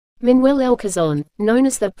Manuel L. Quezon, known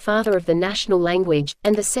as the father of the national language,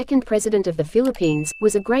 and the second president of the Philippines,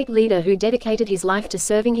 was a great leader who dedicated his life to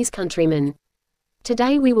serving his countrymen.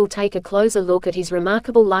 Today we will take a closer look at his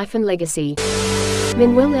remarkable life and legacy.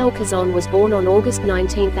 Manuel L. Quezon was born on August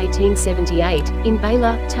 19, 1878, in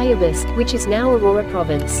Baila, Tayabas, which is now Aurora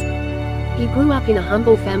Province. He grew up in a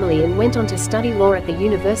humble family and went on to study law at the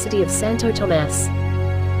University of Santo Tomas.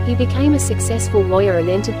 He became a successful lawyer and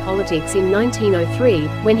entered politics in 1903,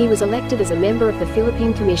 when he was elected as a member of the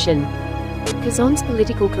Philippine Commission. Quezon's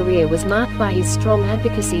political career was marked by his strong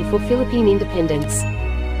advocacy for Philippine independence.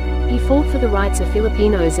 He fought for the rights of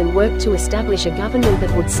Filipinos and worked to establish a government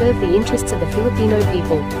that would serve the interests of the Filipino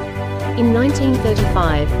people. In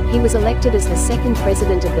 1935, he was elected as the second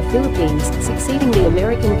president of the Philippines, succeeding the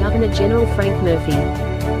American Governor-General Frank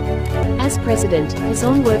Murphy. As president,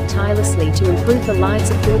 Quezon worked tirelessly to improve the lives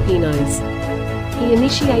of Filipinos. He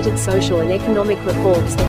initiated social and economic reforms that